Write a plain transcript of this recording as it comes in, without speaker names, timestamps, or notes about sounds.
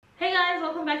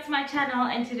welcome back to my channel,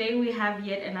 and today we have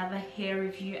yet another hair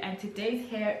review. And today's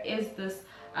hair is this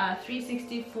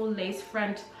 360 full lace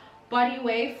front body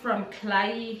wave from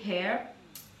Klaiyi hair.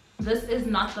 This is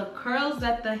not the curls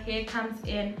that the hair comes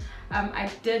in.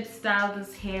 I did style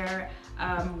this hair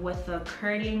with a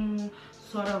curling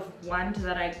sort of wand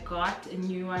that I got, a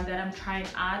new one that I'm trying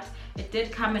out. It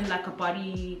did come in like a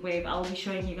body wave. I'll be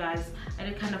showing you guys. I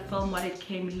did kind of film what it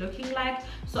came looking like.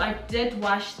 So I did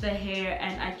wash the hair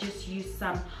and I just used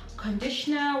some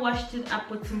conditioner, washed it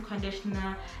up with some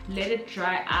conditioner, let it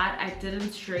dry out. I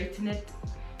didn't straighten it.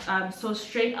 So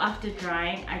straight after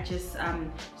drying, I just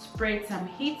sprayed some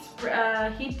heat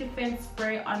defense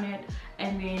spray on it,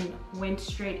 and then went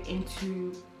straight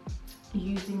into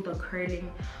using the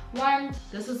curling wand.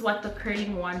 This is what the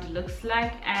curling wand looks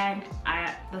like, and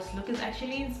this look is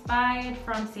actually inspired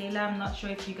from Sailor. I'm not sure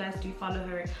if you guys do follow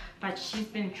her, but she's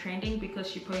been trending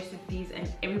because she posted these and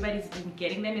everybody's been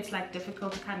getting them. It's like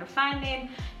difficult to kind of find them.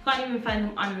 You can't even find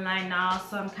them online now,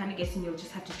 so I'm kind of guessing you'll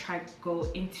just have to try to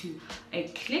go into a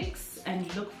Clicks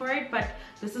and look for it. But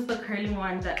this is the curling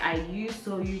wand that I use.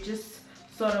 So you just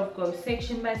sort of go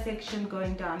section by section,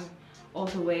 going down all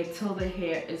the way till the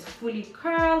hair is fully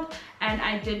curled. And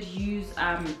I did use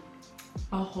a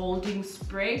holding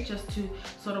spray just to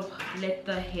sort of let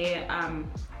the hair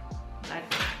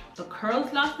like the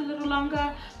curls last a little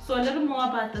longer. So a little more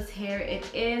about this hair. It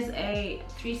is a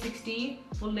 360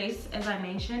 full lace, as I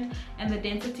mentioned, and the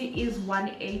density is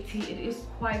 180. It is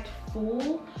quite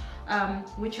full,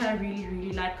 which I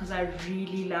really like because I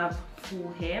really love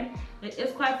full hair. It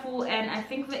is quite full, and I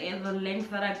think the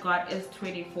length that I got is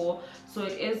 24, so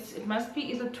it must be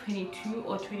either 22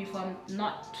 or 24. I'm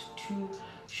not too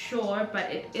sure, but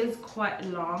it is quite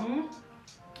long,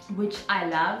 which I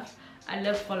love. I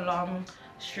live for long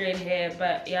straight hair,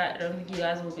 but yeah, I don't think you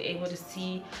guys will be able to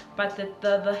see, but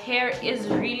the hair is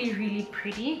really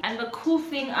pretty. And the cool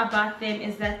thing about them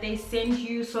is that they send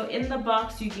you, so in the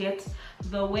box you get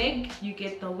the wig, you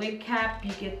get the wig cap,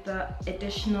 you get the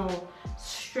additional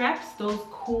straps, those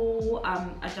cool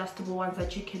adjustable ones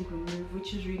that you can remove,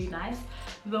 which is really nice.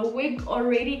 The wig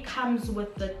already comes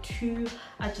with the 2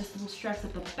 adjustable straps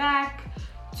at the back,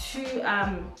 2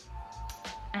 and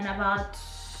about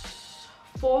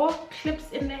 4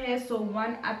 clips in the hair, so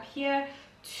 1 up here,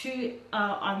 2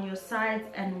 on your sides,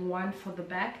 and 1 for the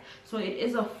back. So it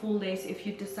is a full lace. If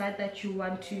you decide that you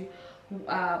want to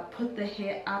put the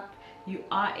hair up, you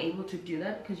are able to do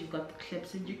that because you've got the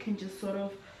clips, and you can just sort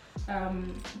of I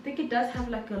think it does have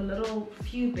like a little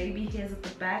few baby hairs at the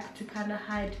back to kind of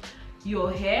hide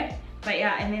your hair. But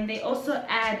yeah, and then they also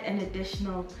add an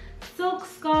additional silk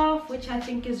scarf, which I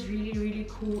think is really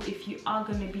cool if you are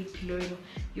going to be gluing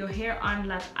your hair on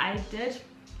like I did.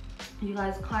 You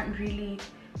guys can't really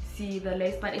see the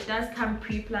lace, but it does come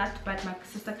pre-plucked, but my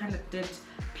sister kind of did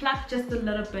pluck just a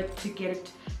little bit to get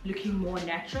it looking more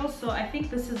natural. So I think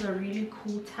this is a really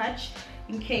cool touch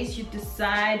in case you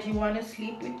decide you want to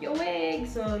sleep with your wig.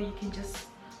 So you can just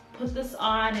put this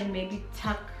on and maybe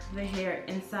tuck the hair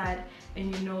inside,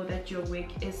 and you know that your wig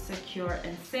is secure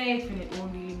and safe, and it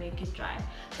won't really make it dry.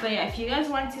 So yeah, if you guys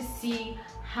want to see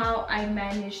how I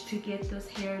managed to get this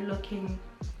hair looking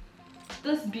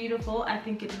this beautiful, I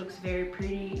think it looks very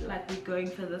pretty. Like we're going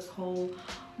for this whole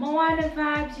Moana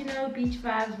vibes, you know, beach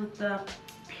vibes with the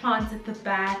plants at the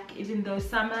back. Even though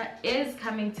summer is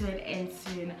coming to an end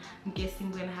soon, I'm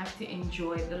guessing we're gonna have to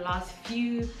enjoy the last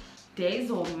few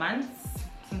days or months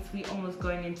since we're almost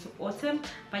going into autumn.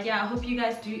 But yeah, I hope you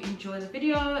guys do enjoy the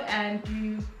video and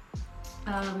do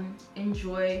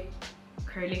enjoy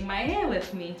curling my hair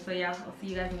with me. So yeah, I'll see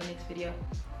you guys in the next video.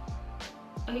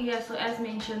 Okay, yeah, so as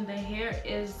mentioned, the hair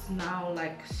is now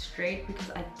like straight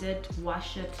because I did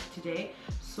wash it today,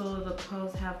 so the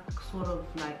curls have sort of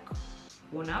like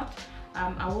worn out.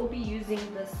 I will be using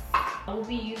this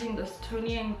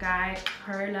Tony & Guy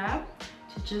curler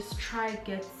to just try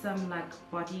get some like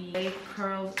body wave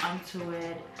curls onto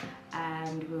it,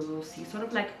 and we will see, sort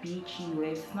of like beachy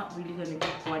waves. It's not really going to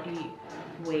be body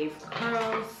wave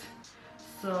curls.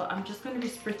 So I'm just going to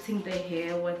be spritzing the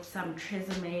hair with some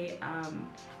Tresemme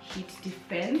heat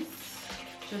defense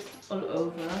just all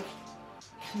over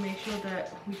to make sure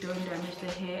that we don't damage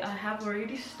the hair. I have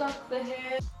already stuck the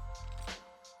hair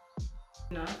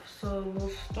enough, so we'll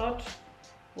start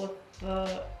with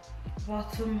the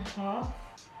bottom half.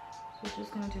 So we're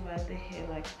just going to divide the hair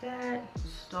like that.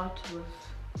 Start with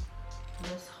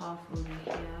this half over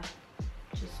here,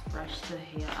 just brush the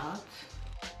hair out.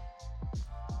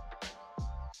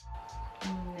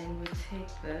 And then we take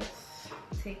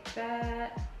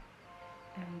that,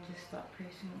 and just start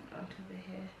pressing it onto the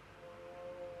hair.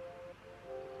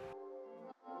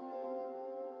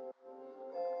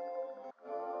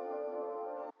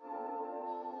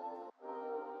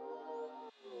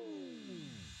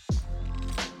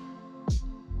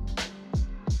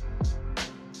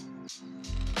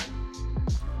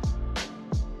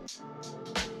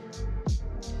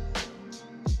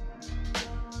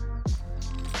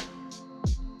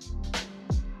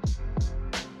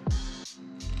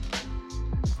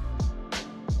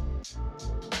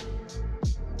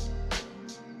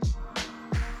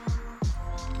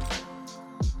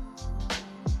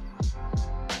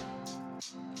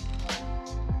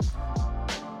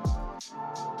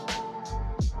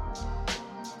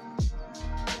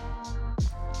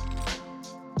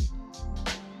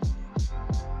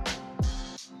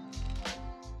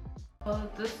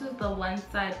 this is the one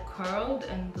side curled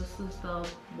and this is the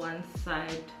one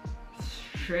side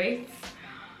straight.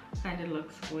 Kind of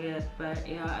looks weird, but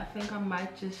yeah, I think I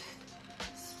might just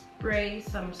spray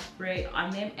some spray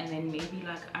on them and then maybe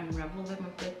like unravel them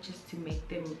a bit just to make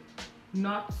them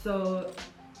not so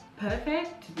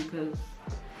perfect, because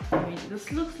I mean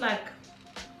this looks like,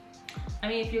 I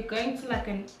mean if you're going to like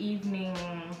an evening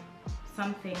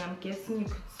something, I'm guessing you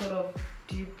could sort of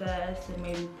do this and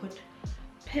maybe put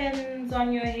pins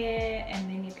on your hair and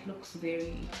then it looks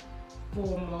very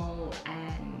formal.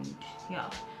 And yeah,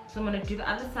 so I'm gonna do the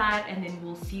other side and then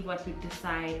we'll see what we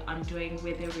decide on doing,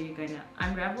 whether we're gonna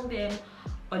unravel them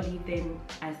or leave them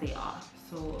as they are.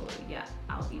 So yeah,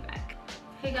 I'll be back.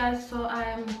 Hey guys, so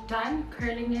I'm done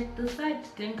curling it. This side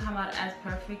didn't come out as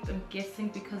perfect, I'm guessing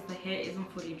because the hair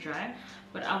isn't fully dry,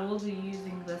 but I will be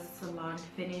using this Salon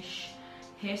Finish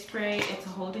hairspray. It's a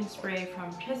holding spray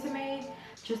from Tresemme,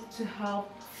 just to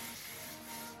help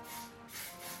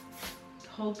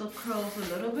hold the curls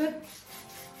a little bit.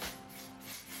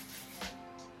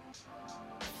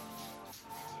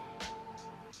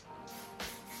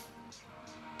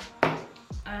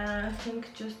 And I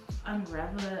think just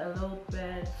unravel it a little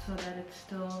bit so that it's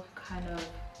still kind of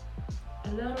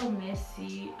a little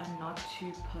messy and not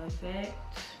too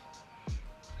perfect.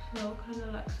 So kind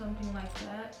of like something like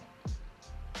that.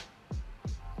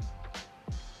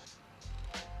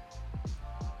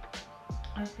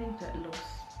 I think that looks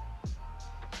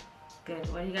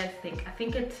good. What do you guys think? I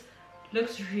think it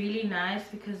looks really nice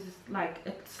because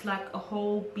it's like a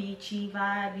whole beachy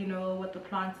vibe, you know, with the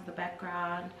plants in the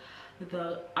background,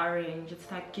 the orange. It's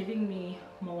like giving me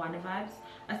Moana vibes.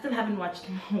 I still haven't watched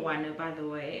Moana, by the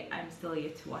way. I'm still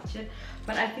yet to watch it,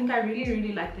 but I think I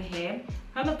really like the hair.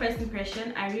 From the first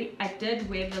impression, I did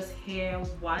wear this hair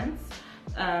once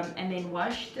and then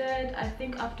washed it. I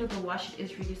think after the wash it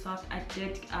is really soft. I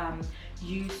did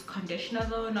use conditioner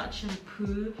though, not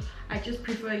shampoo. I just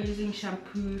prefer using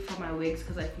shampoo for my wigs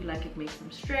because I feel like it makes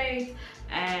them straight,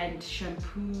 and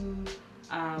shampoo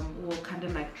will kind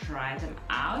of like dry them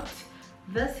out.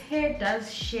 This hair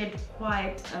does shed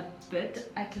quite a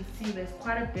bit. I can see there's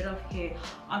quite a bit of hair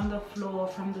on the floor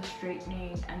from the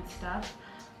straightening and stuff,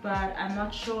 but I'm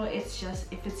not sure if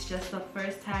it's just the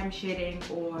first time shedding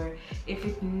or if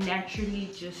it naturally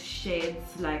just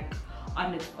sheds like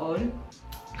on its own.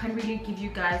 Can't really give you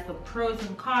guys the pros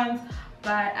and cons,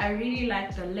 but I really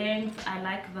like the length. I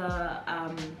like the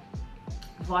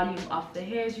volume of the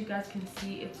hair. As you guys can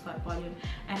see, it's got volume,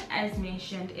 and as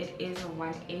mentioned, it is a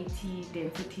 180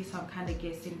 density, so I'm kind of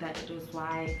guessing that it is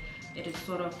why it is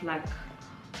sort of like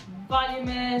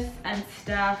voluminous and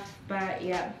stuff. But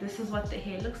yeah, this is what the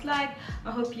hair looks like.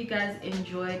 I hope you guys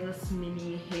enjoyed this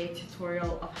mini hair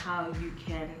tutorial of how you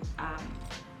can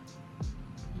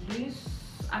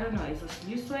I don't know, is this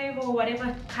loose wave or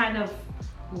whatever kind of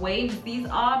waves these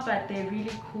are, but they're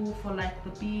really cool for like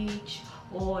the beach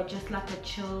or just like a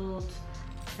chilled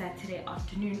Saturday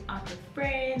afternoon out with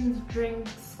friends,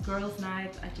 drinks, girls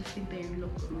nights. I just think they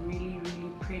look really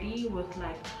pretty with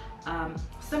like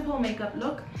simple makeup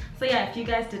look. So yeah, if you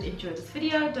guys did enjoy this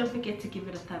video, don't forget to give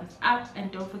it a thumbs up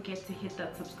and don't forget to hit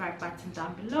that subscribe button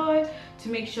down below to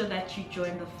make sure that you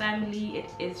join the family. It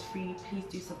is free. Please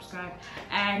do subscribe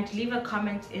and leave a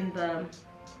comment in the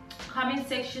comment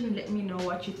section. Let me know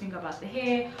what you think about the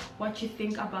hair, what you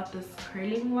think about this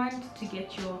curling one to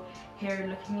get your hair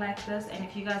looking like this. And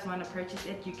if you guys want to purchase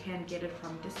it, you can get it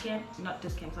from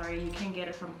you can get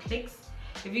it from Clicks.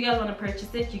 If you guys want to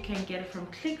purchase it, you can get it from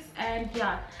Clicks. And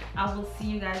yeah, I will see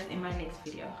you guys in my next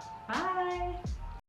video. Bye.